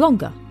last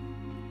longer?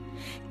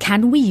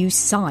 Can we use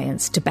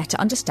science to better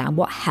understand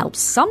what helps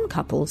some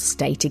couples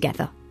stay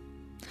together?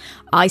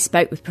 I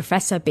spoke with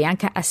Professor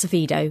Bianca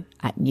Acevedo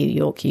at New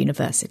York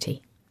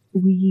University.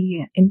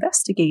 We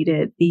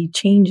investigated the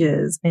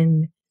changes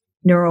in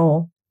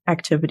neural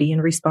activity in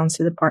response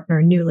to the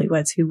partner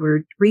newlyweds who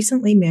were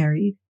recently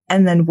married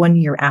and then 1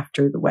 year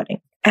after the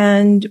wedding.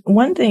 And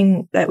one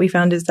thing that we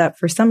found is that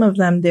for some of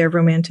them, their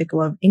romantic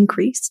love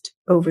increased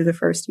over the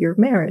first year of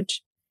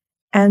marriage,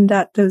 and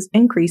that those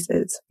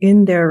increases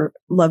in their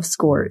love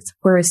scores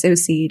were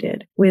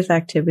associated with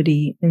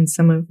activity in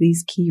some of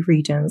these key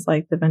regions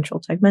like the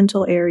ventral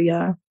tegmental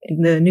area,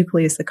 the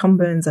nucleus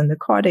accumbens and the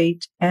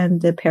caudate,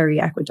 and the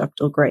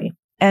periaqueductal gray.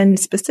 And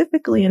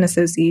specifically in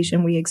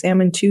association, we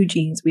examined 2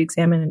 genes. We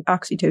examined an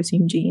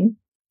oxytocin gene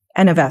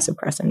and a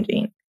vasopressin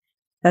gene.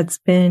 That's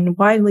been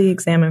widely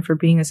examined for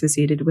being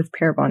associated with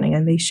pair bonding.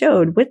 And they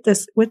showed with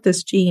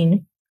this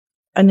gene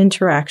an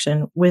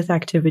interaction with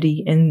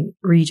activity in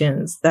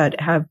regions that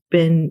have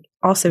been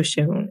also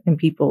shown in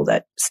people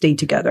that stay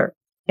together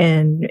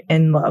in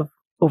love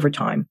over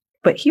time.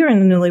 But here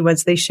in the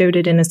newlyweds, they showed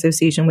it in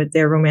association with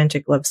their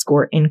romantic love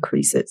score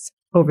increases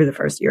over the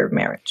first year of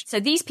marriage. So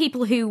these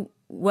people who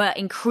were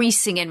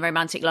increasing in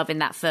romantic love in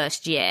that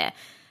first year,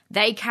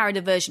 they carried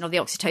a version of the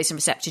oxytocin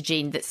receptor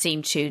gene that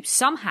seemed to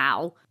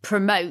somehow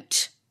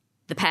promote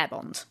the pair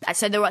bond.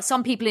 So there were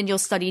some people in your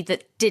study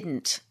that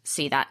didn't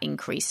see that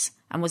increase.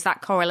 And was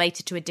that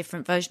correlated to a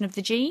different version of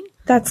the gene?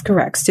 That's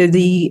correct. So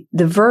the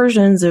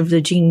versions of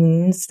the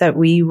genes that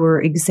we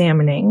were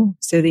examining,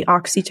 so the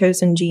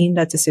oxytocin gene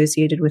that's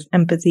associated with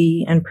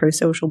empathy and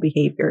prosocial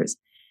behaviors,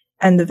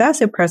 and the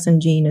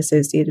vasopressin gene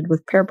associated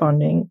with pair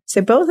bonding.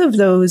 So both of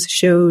those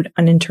showed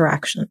an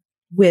interaction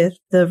with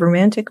the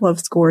romantic love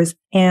scores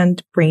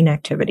and brain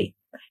activity.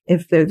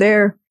 If they're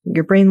there,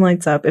 your brain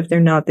lights up. If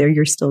they're not there,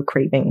 you're still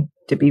craving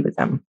to be with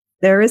them.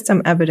 there is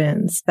some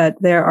evidence that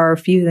there are a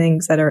few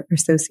things that are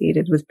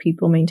associated with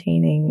people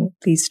maintaining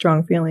these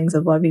strong feelings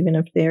of love, even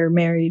if they're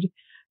married.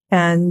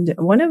 And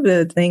one of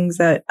the things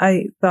that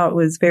I thought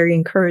was very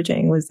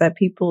encouraging was that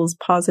people's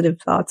positive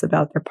thoughts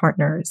about their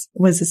partners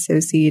was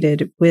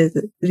associated with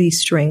the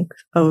strength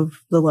of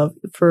the love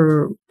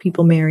for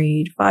people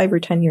married 5 or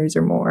 10 years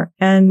or more.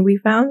 And we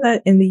found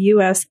that in the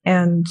US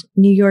and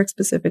New York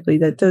specifically,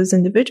 that those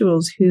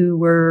individuals who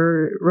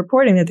were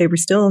reporting that they were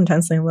still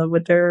intensely in love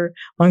with their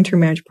long-term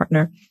marriage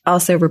partner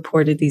also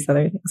reported these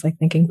other things, like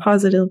thinking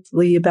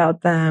positively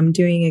about them,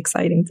 doing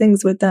exciting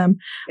things with them.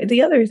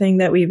 The other thing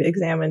that we've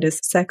examined is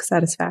sex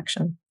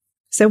satisfaction.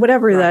 So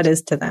whatever that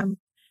is to them.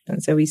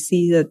 And so we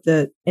see that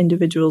the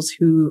individuals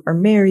who are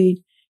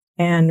married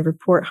and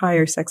report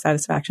higher sex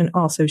satisfaction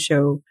also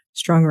show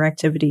stronger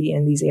activity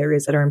in these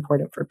areas that are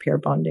important for pair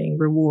bonding,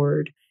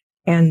 reward,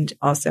 and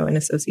also in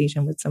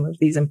association with some of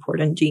these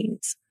important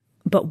genes.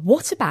 But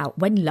what about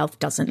when love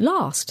doesn't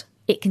last?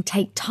 It can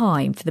take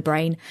time for the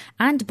brain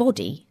and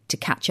body to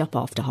catch up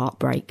after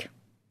heartbreak.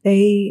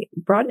 They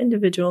brought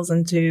individuals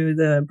into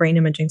the Brain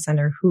Imaging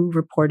Center who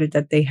reported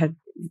that they had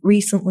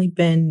recently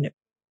been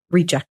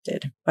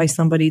rejected by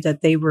somebody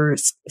that they were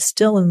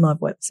still in love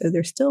with. So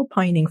they're still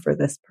pining for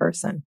this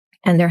person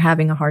and they're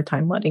having a hard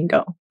time letting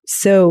go.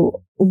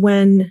 So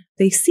when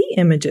they see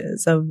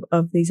images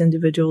of these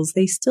individuals,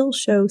 they still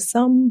show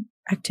some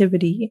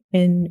activity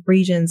in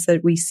regions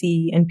that we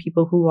see in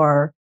people who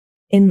are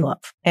in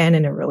love and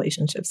in a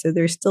relationship. So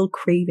they're still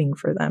craving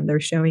for them. They're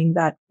showing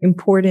that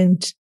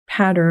important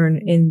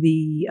pattern in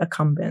the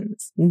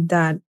accumbens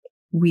that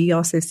we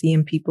also see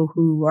in people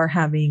who are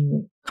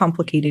having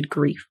complicated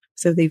grief.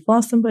 So they've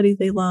lost somebody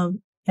they love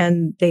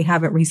and they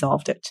haven't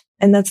resolved it.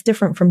 And that's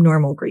different from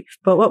normal grief.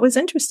 But what was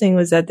interesting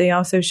was that they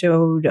also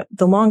showed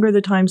the longer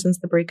the time since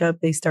the breakup,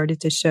 they started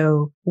to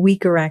show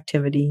weaker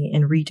activity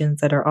in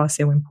regions that are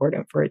also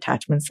important for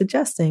attachment,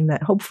 suggesting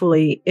that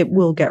hopefully it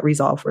will get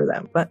resolved for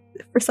them. But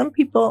for some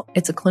people,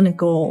 it's a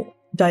clinical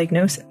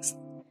diagnosis.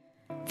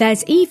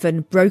 There's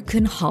even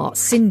broken heart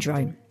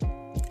syndrome,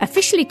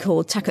 officially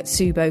called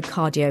Takotsubo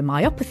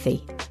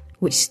cardiomyopathy,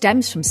 which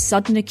stems from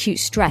sudden acute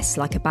stress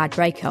like a bad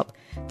breakup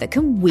that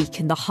can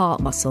weaken the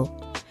heart muscle,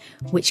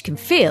 which can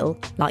feel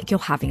like you're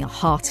having a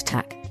heart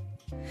attack.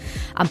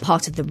 And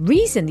part of the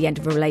reason the end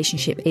of a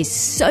relationship is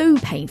so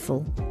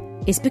painful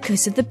is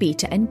because of the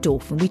beta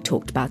endorphin we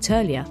talked about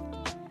earlier,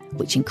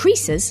 which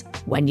increases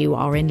when you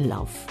are in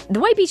love. The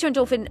way beta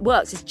endorphin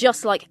works is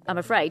just like, I'm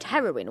afraid,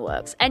 heroin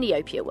works. Any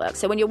opiate works.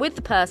 So when you're with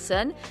the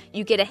person,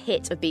 you get a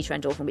hit of beta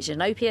endorphin, which is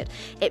an opiate.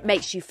 It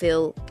makes you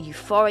feel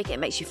euphoric. It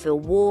makes you feel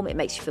warm. It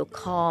makes you feel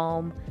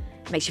calm.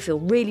 It makes you feel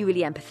really,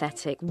 really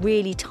empathetic,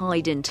 really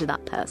tied into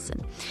that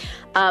person.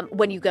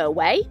 When you go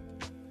away,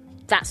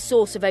 that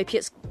source of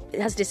opiates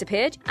has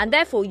disappeared, and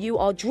therefore you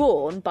are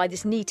drawn by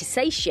this need to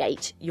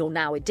satiate your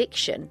now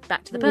addiction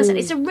back to the person.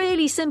 It's a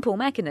really simple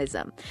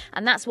mechanism,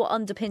 and that's what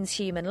underpins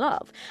human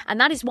love. And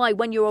that is why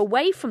when you're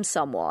away from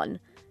someone,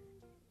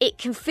 it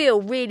can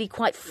feel really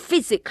quite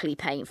physically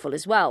painful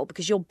as well,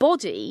 because your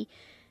body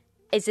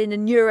is in a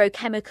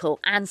neurochemical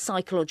and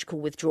psychological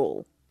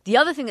withdrawal. The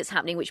other thing that's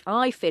happening, which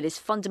I feel is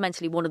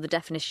fundamentally one of the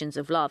definitions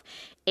of love,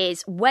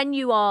 is when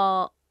you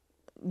are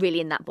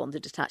really in that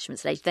bonded attachment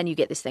stage, then you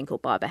get this thing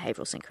called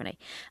biobehavioral synchrony.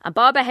 And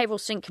biobehavioral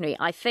synchrony,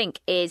 I think,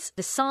 is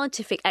the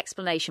scientific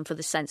explanation for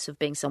the sense of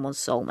being someone's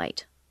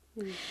soulmate.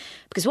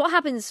 Because what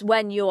happens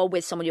when you're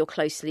with someone you're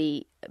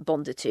closely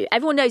bonded to,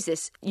 everyone knows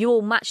this, you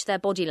all match their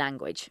body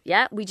language,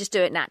 yeah? We just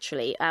do it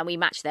naturally, and we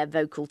match their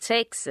vocal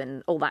tics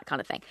and all that kind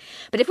of thing.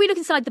 But if we look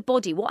inside the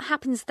body, what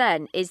happens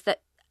then is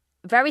that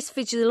various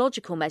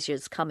physiological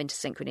measures come into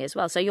synchrony as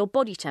well. So your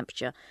body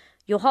temperature,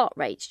 your heart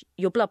rate,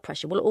 your blood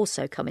pressure will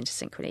also come into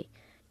synchrony,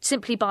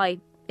 simply by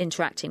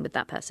interacting with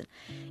that person.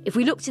 If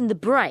we looked in the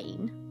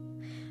brain,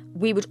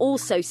 we would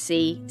also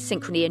see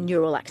synchrony and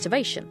neural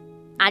activation.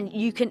 And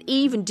you can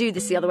even do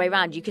this the other way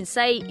around. You can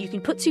say, you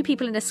can put two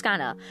people in a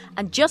scanner,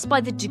 and just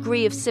by the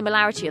degree of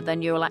similarity of their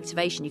neural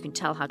activation, you can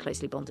tell how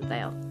closely bonded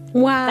they are.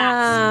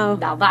 Wow.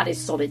 Now that is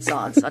solid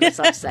science, I'd have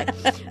to say.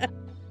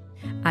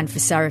 And for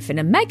Seraphin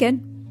and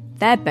Megan,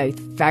 they're both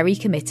very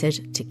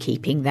committed to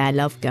keeping their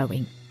love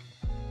going.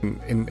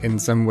 In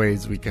some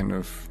ways, we kind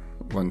of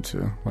want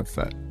to,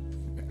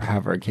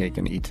 have our cake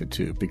and eat it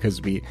too,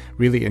 because we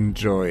really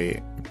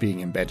enjoy being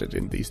embedded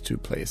in these two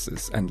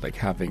places and like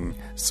having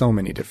so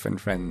many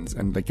different friends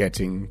and like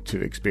getting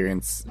to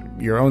experience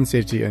your own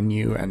city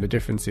anew and a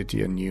different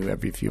city anew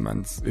every few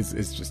months is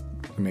just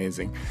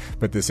amazing.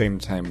 But at the same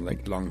time,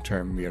 like long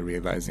term, we are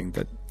realizing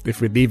that if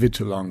we leave it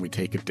too long, we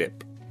take a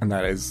dip, and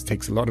that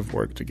takes a lot of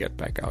work to get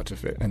back out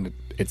of it, and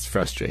it's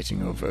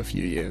frustrating over a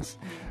few years.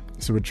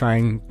 So we're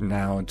trying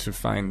now to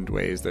find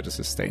ways that are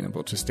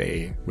sustainable to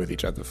stay with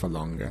each other for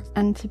longer.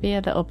 And to be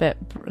a little bit,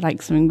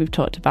 like something we've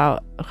talked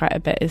about quite a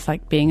bit, is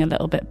like being a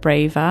little bit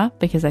braver,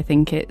 because I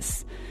think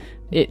it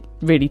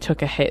really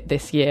took a hit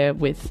this year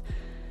with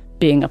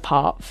being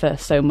apart for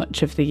so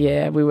much of the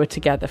year. We were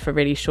together for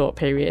really short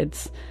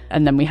periods,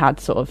 and then we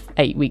had sort of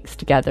 8 weeks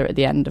together at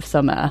the end of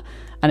summer,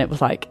 and it was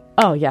like,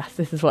 oh yes,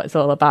 this is what it's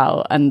all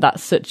about. And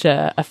that's such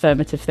a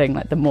affirmative thing.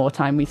 Like the more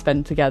time we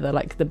spend together,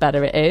 like the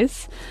better it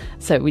is.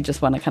 So we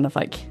just want to kind of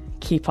like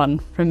keep on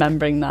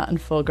remembering that and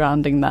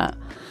foregrounding that.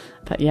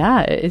 But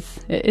yeah, it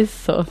is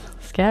sort of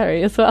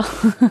scary as well.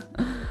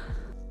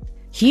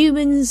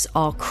 Humans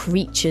are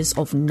creatures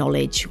of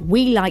knowledge.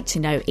 We like to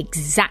know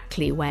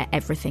exactly where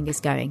everything is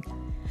going.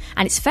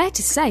 And it's fair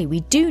to say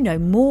we do know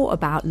more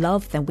about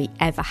love than we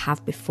ever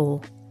have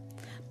before.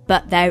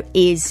 But there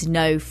is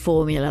no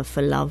formula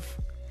for love.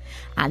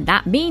 And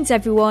that means,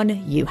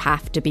 everyone, you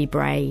have to be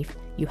brave.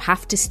 You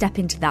have to step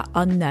into that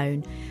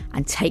unknown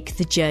and take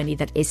the journey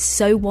that is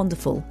so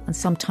wonderful and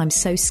sometimes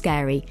so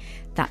scary,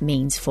 that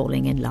means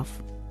falling in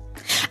love.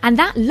 And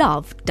that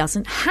love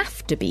doesn't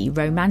have to be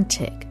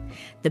romantic.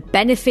 The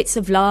benefits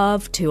of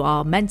love to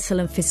our mental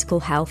and physical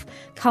health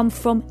come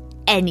from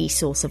any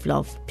source of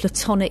love,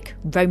 platonic,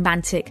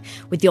 romantic,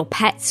 with your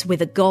pets,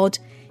 with a god.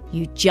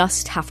 You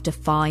just have to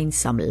find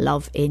some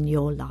love in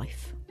your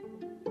life.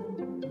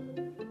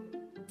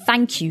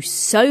 Thank you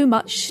so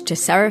much to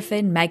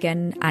Serafin,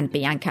 Megan and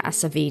Bianca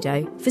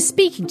Acevedo for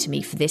speaking to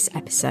me for this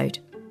episode.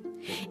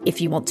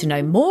 If you want to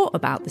know more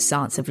about the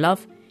science of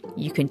love,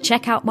 you can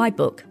check out my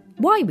book,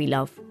 Why We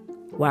Love,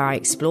 where I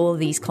explore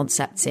these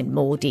concepts in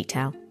more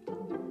detail.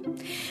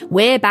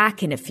 We're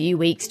back in a few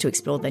weeks to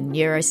explore the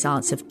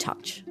neuroscience of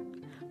touch,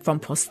 from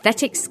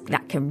prosthetics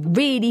that can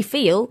really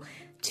feel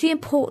to the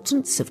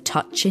importance of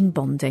touch in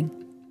bonding.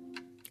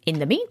 In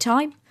the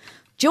meantime,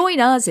 join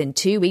us in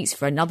 2 weeks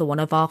for another one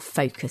of our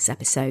focus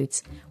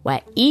episodes,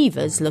 where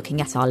Eva's looking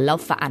at our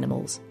love for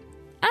animals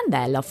and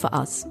their love for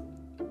us.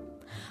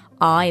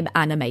 I'm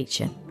Anna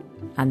Machin,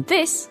 and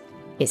this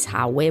is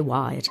How We're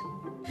Wired.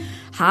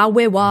 How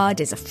We're Wired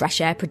is a Fresh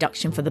Air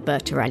production for the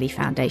Bertarelli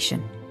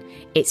Foundation.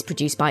 It's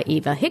produced by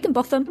Eva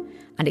Higginbotham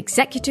and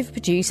executive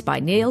produced by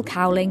Neil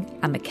Cowling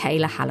and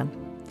Michaela Hallam.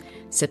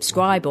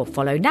 Subscribe or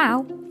follow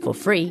now for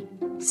free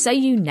so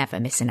you never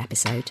miss an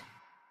episode.